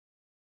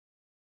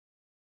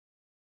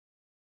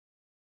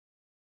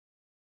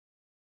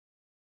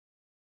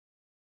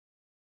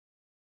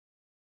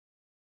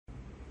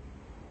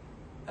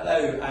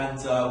Hello and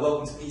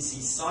welcome to PC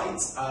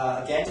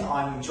Site. Again,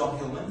 I'm John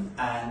Hillman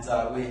and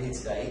we're here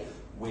today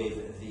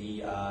with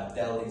the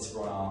Dell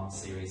Inspiron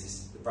series. This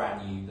is the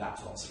brand new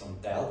laptops from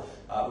Dell.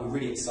 We're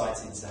really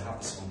excited to have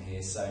this one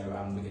here, so we're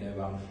going to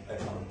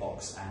open up the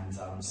box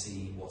and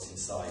see what's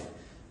inside.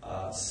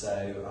 Let's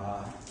have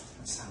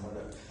a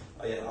look.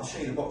 Oh yeah, I'll show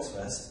you the box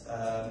first.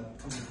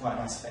 Comes in quite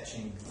a nice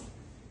fetching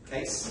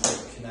case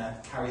that you can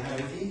carry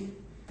home with you.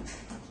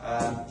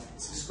 So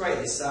it's great.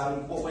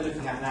 What we're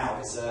looking at now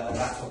is a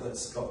laptop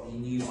that's got the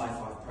new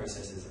i5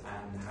 processors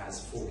and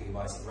has 4 GB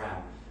of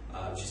RAM,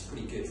 which is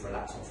pretty good for a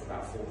laptop for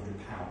about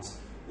 £400.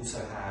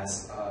 Also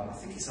has, I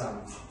think it's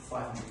 500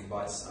 GB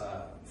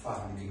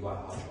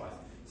hard drive.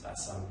 So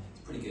that's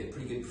pretty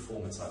good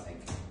performance, I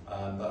think.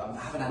 But I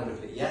haven't had a look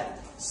at it yet,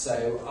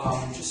 so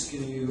I'm just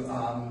going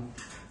to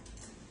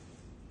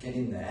get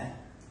in there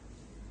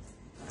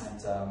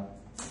and.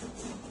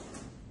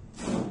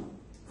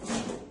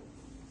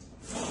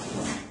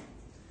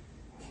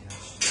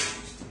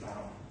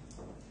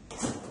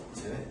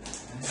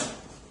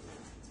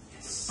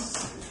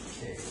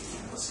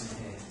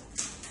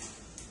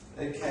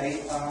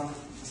 Okay, let's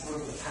have a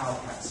look at the power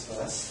packs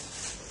first.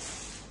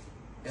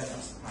 Yeah,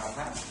 that's the power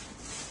pack.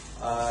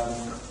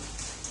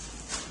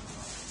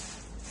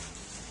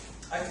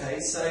 Okay,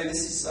 so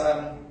this is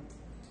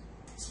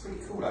it's pretty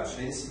cool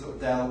actually. This is a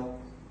little Dell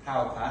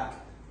power pack.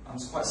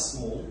 It's quite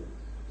small,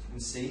 as you can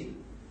see.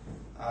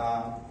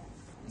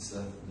 It's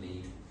a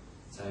lead,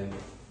 so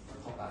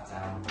I'll pop that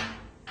down.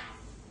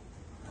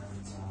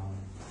 And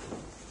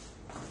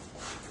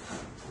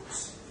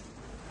oops.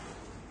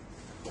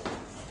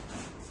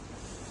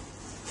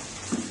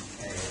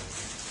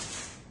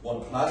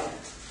 One plug.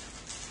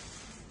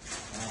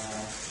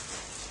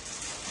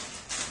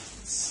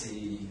 Let's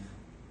see.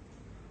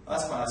 Oh,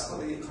 that's quite nice. It's got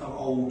the kind of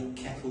old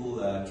kettle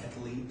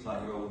lead,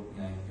 like your old,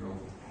 your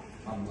old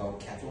mum's old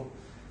kettle.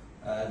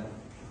 Put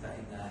that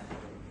in there.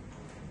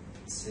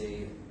 Let's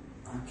see.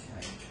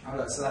 Okay. Oh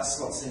look, so that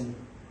slots in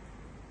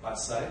like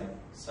so.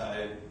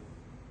 So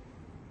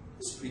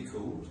it's pretty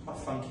cool. It's quite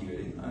funky,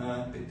 really.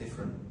 A bit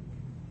different.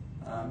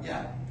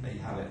 Yeah, there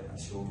you have it.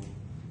 That's your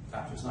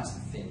adapter. It's nice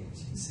and thin,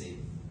 as you can see.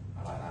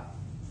 I like that.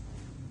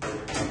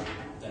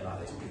 Don't like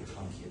those big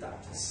clunky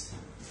adapters.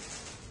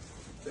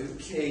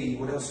 Okay,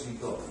 what else have we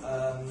got?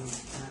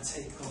 Can I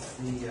take off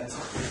the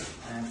top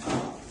and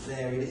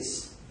there it is.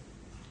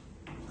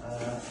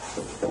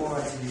 Before I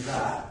do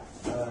that,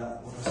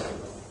 what else have we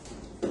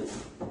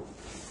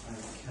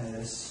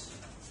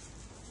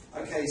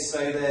got? Okay, so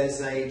there's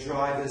a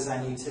drivers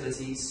and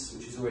utilities,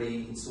 which is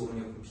already installed on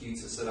your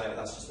computer, so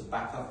that's just a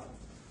backup.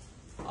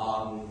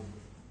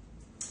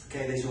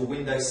 Okay, there's your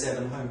Windows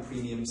 7 Home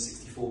Premium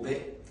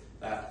 64-bit.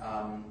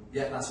 Yeah,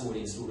 that's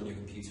already installed on your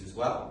computer as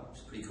well, which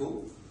is pretty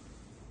cool.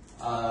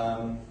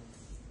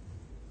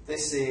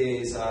 This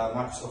is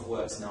Microsoft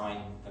Works 9. I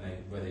don't know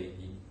whether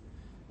you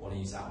want to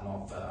use that or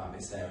not, but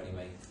it's there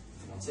anyway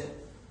if you want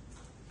it.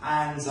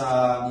 And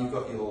you've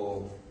got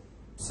your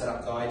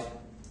setup guide.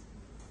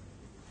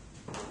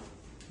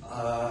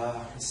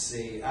 Let's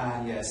see,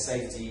 and yeah,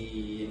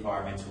 safety,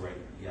 environmental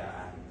rating,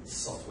 yeah, and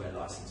software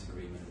license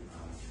agreement.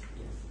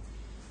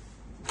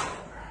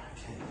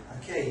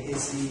 Okay,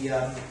 here's the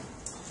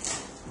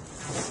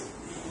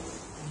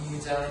new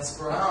Dell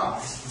Inspiron.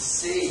 As you can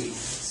see,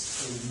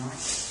 it's really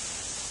nice.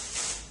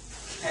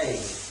 Okay,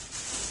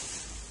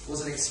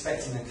 wasn't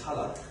expecting the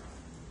colour.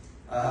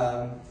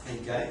 There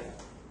you go.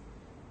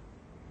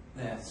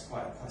 Yeah, it's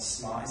quite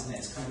smart, isn't it?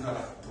 It's kind of got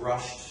like a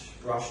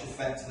brush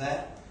effect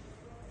there.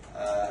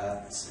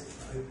 So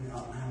open it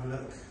up and have a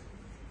look.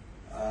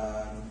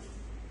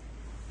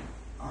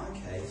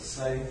 Okay,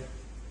 so.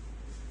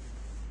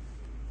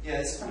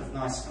 Yeah, it's kind of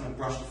nice, kind of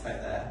brush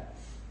effect there.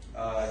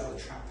 Got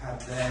the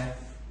trackpad there.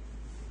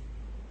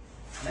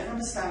 I don't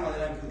understand why they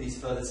don't put these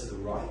further to the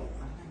right. I don't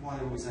know why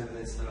they're always over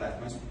there to the left.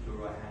 Most people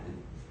are right-handed.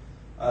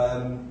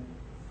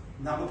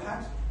 Number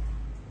pad,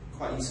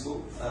 quite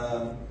useful.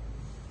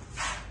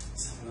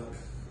 Let's have a look.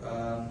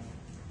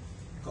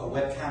 Got a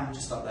webcam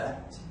just up there,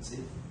 as you can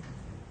see.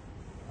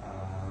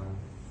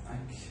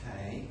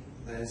 Okay,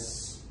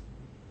 there's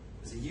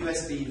a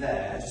USB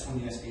there, just one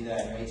USB there,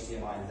 and your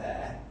HDMI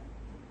there.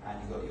 And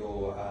you've got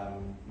your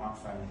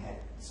microphone head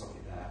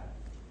socket there.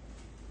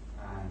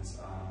 And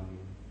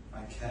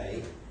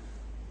okay,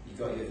 you've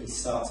got your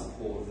e-starter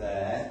port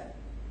there.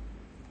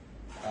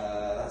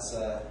 That's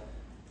a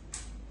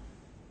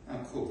oh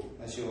cool.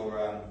 That's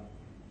your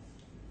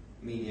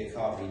media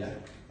card reader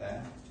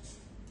there.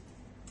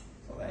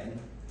 Got that in.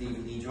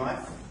 DVD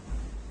drive.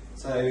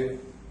 So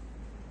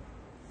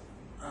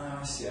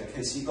I see.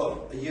 Okay, so you've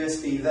got a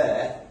USB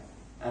there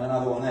and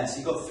another one there. So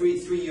you've got three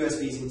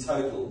USBs in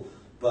total.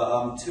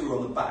 But 2 are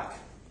on the back,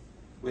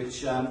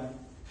 which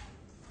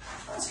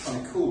that's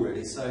kind of cool,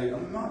 really. So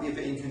it might be a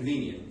bit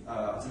inconvenient.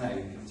 I don't know,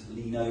 you have to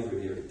lean over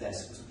if you're at a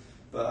desk or something.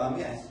 But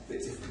yeah, it's a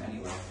bit different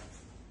anyway.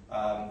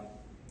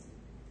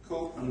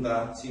 Cool, and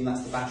assume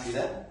that's the battery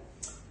there.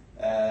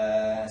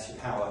 That's your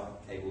power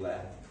cable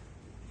there.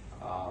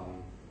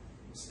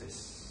 What's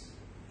this?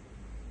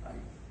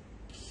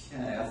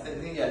 Okay, I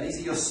think, yeah, these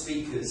are your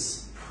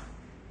speakers.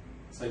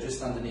 So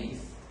just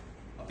underneath.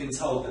 I've been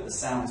told that the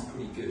sound's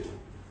pretty good.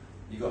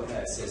 You got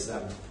there, it says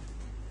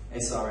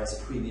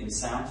SRS Premium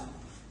Sound.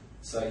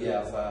 So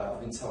yeah, I've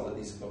been told that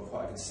these have got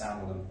quite a good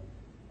sound on them.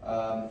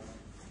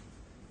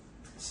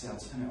 Let's see, I'll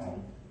turn it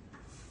on.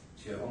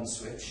 To your on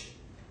switch.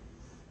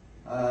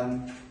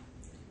 Okay,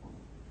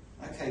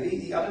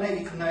 I don't know if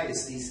you can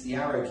notice the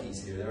arrow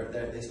keys here.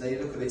 They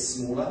look a bit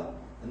smaller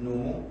than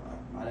normal.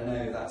 I don't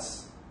know if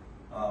that's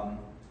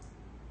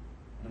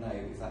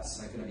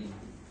going to be.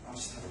 I'll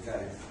just have a go.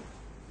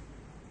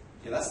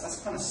 Yeah, that's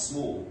kind of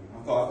small.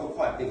 I've got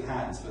quite big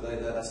hands, but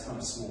that's kind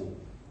of small.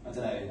 I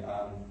don't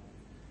know.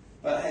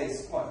 But hey,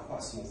 it's quite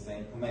a small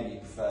thing. Or maybe you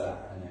prefer that.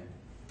 I don't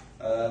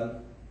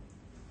know.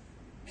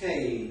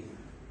 Okay.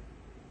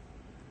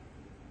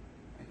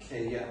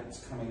 Okay, yeah,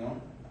 it's coming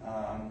on.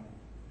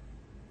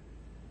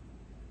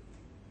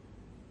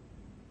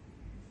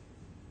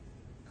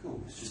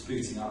 Cool, it's just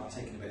booting up,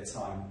 taking a bit of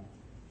time.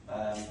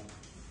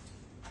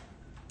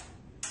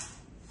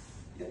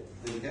 Yep,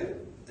 there we go.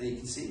 There you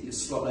can see your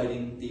slot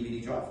loading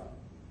DVD drive.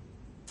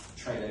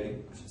 Tray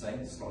loading, I should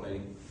say, slot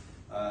loading.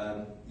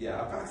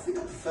 Yeah, I think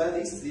I prefer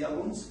these to the other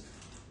ones.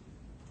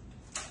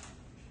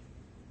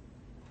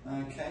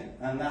 Okay,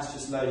 and that's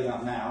just loading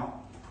up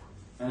now.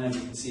 And then you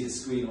can see the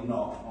screen or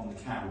not on the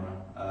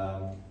camera.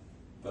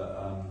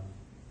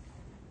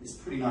 It's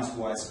pretty nice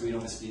wide screen,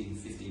 obviously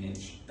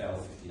 15-inch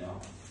Dell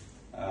 15R.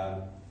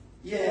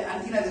 Yeah,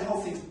 and you know the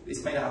whole thing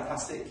is made out of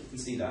plastic. You can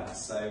see that,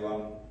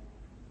 so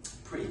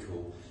pretty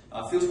cool.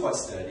 Feels quite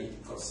sturdy,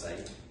 I've got to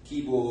say.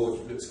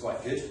 Keyboard looks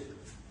quite good,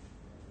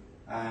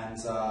 and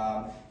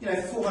you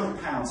know, for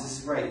 £400, this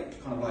is a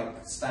great kind of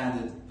like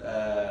standard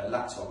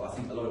laptop. I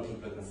think a lot of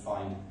people are going to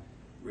find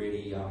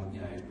really, you know,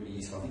 really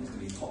useful. I think it's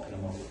going to be a popular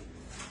model,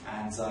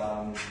 and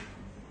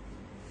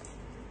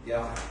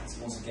yeah,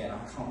 once again, I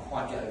can't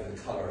quite get over the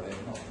colour of it.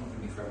 Not going to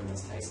be for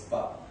everyone's taste,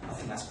 but I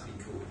think that's pretty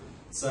cool.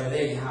 So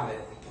there you have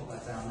it. Put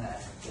that down there.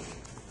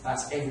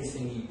 That's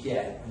everything you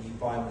get when you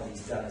buy one of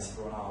these Dell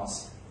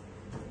Inspirons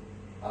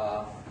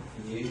for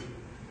you.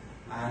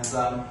 And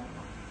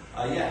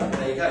yeah,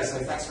 there you go. So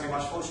thanks very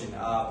much for watching.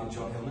 I've been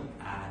John Hillman,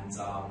 and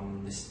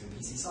this has been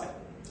PC Site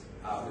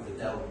with the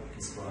Dell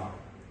Inspiron.